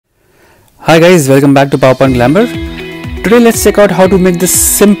Hi guys, welcome back to PowerPoint Glamour. Today let's check out how to make this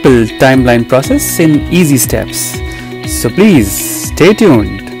simple timeline process in easy steps. So please stay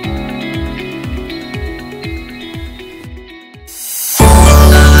tuned.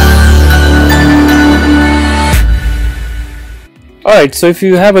 Alright, so if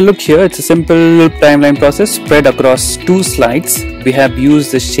you have a look here, it's a simple timeline process spread across two slides. We have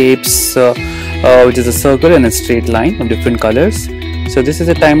used the shapes which is a circle and a straight line of different colors. So this is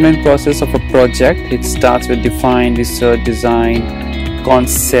a timeline process of a project. It starts with define, research, design,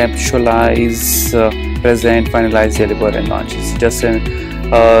 conceptualize, present, finalize, deliver and launch. It's just some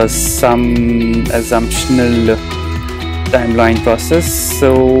assumptional timeline process.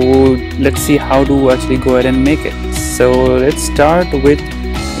 So let's see how to actually go ahead and make it. So let's start with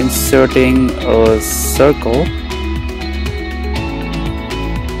inserting a circle.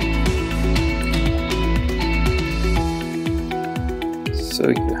 So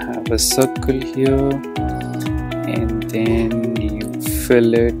you have a circle here and then you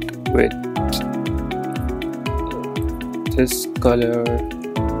fill it with this color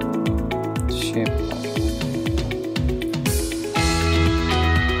shape.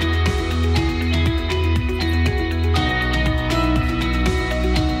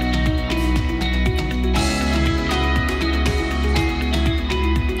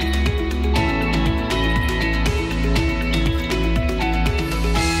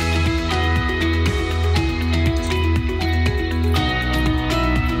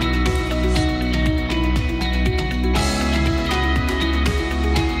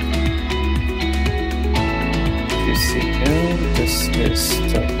 This is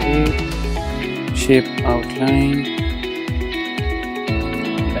the shape outline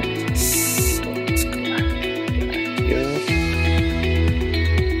like this. So let's go back here.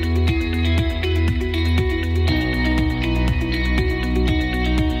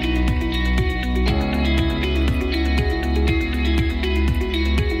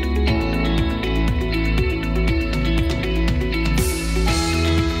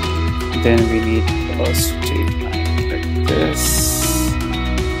 Then we need a straight line like this.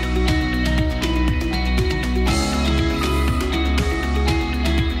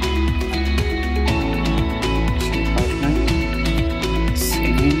 Shape outline,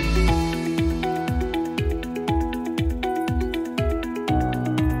 same.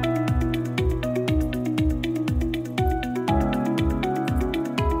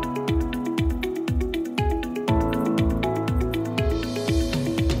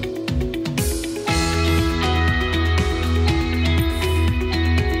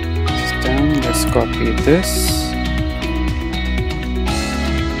 Let's copy this,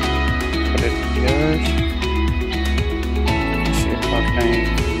 put it here, shape outline,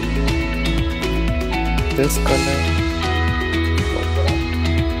 this color,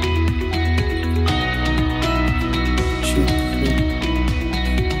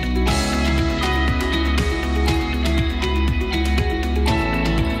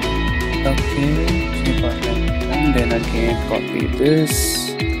 okay, shape outline, and then again copy this.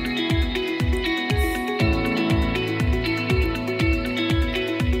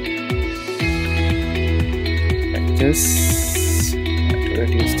 This to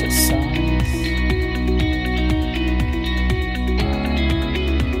reduce the size.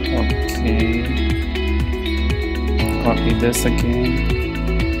 Okay, copy this again.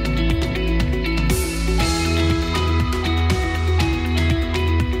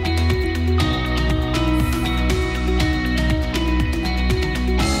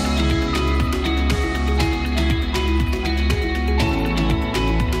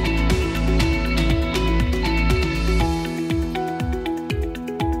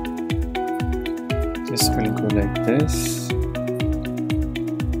 This will go like this.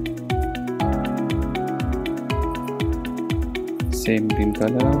 Same green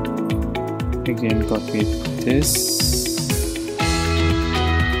color. Again copy this.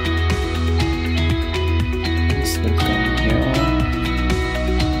 This will come here.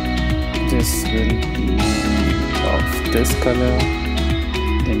 This will be of this color.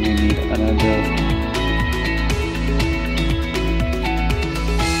 Then you need another.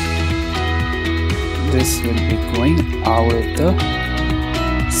 This will be going out of the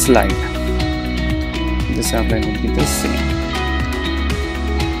slide. This outline will be the same.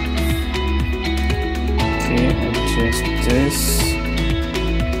 Okay, adjust this.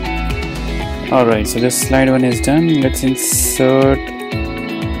 Alright, so this slide one is done. Let's insert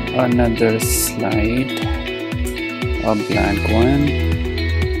another slide, a blank one,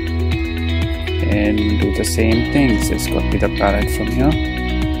 and do the same things. Just copy the palette from here.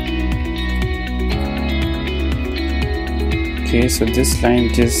 Okay, so this line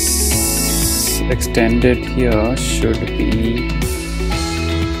which is extended here should be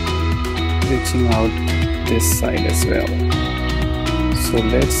reaching out this side as well. So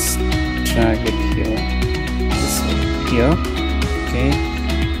let's drag it here, this here. Okay,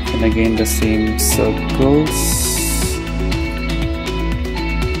 and again the same circles.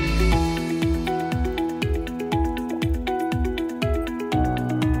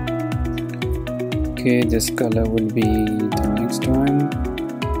 Okay, this color will be the next one,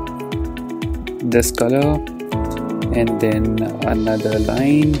 this color, and then another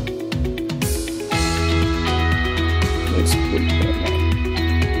line. Let's put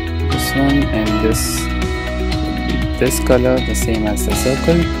this one, and this will be this color, the same as the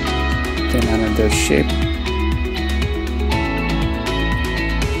circle, then another shape,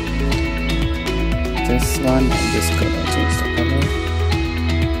 this one, and this color. Change the color.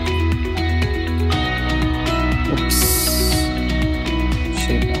 Oops,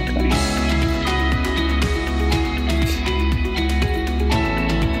 shape outline.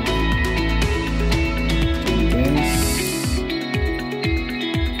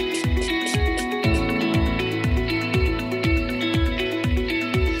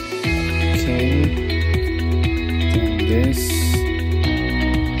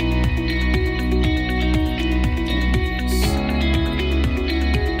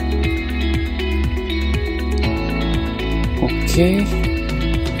 Okay,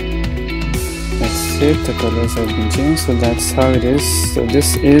 that's it. The colors have been changed, so that's how it is. So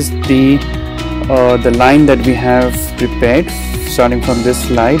this is the line that we have prepared, starting from this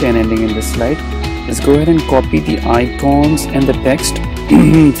slide and ending in this slide. Let's go ahead and copy the icons and the text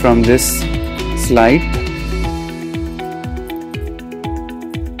from this slide.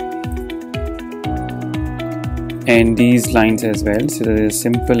 And these lines as well. So there is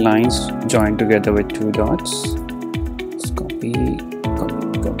simple lines joined together with two dots. Copy.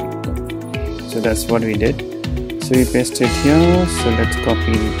 So that's what we did. So we paste it here. So let's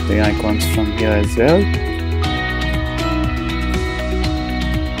copy the icons from here as well.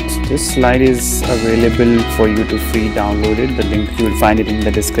 So this slide is available for you to free download it. The link, you will find it in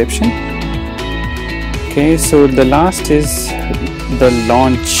the description. Okay, so the last is the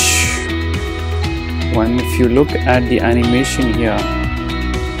launch one. If you look at the animation here,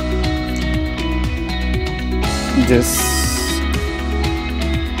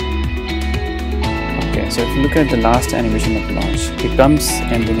 so if you look at the last animation of launch, it comes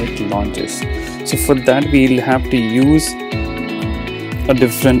and then it launches. So for that we'll have to use a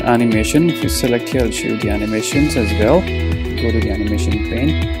different animation. If you select here, I'll show you the animations as well. Go to the animation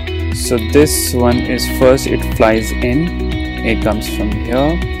pane. So this one is first it flies in, it comes from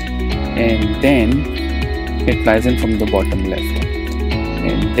here, and then it flies in from the bottom left.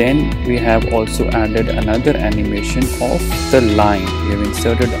 And then we have also added another animation of the line. We have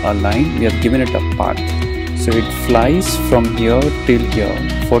inserted a line, we have given it a path. So it flies from here till here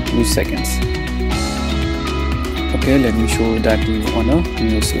for 2 seconds. Okay, let me show that to you on a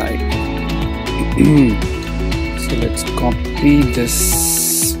new slide. So let's copy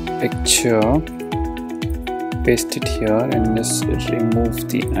this picture, paste it here, and let's remove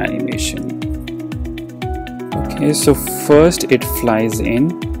the animation. Okay, so first it flies in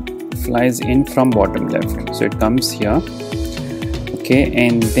from bottom left, so it comes here. Okay,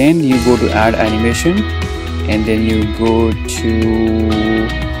 and then you go to add animation, and then you go to,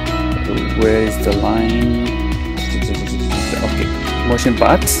 where is the line? Okay, motion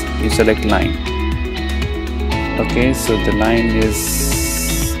paths, you select line. Okay, so the line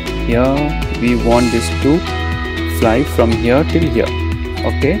is here. We want this to fly from here till here.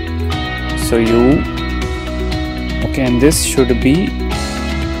 Okay, so you, okay, and this should be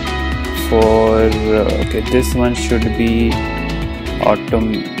for okay, this one should be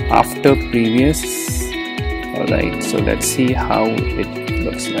after previous. Alright, so let's see how it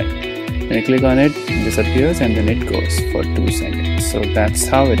looks like. When I click on it, it disappears and then it goes for 2 seconds. So that's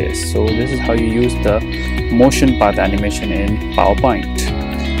how it is. So this is how you use the motion path animation in PowerPoint.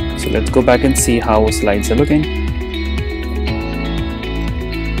 So let's go back and see how slides are looking.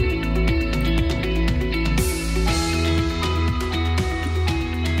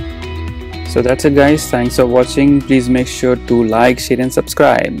 So that's it guys, thanks for watching. Please make sure to like, share and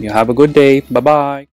subscribe. You have a good day. Bye bye.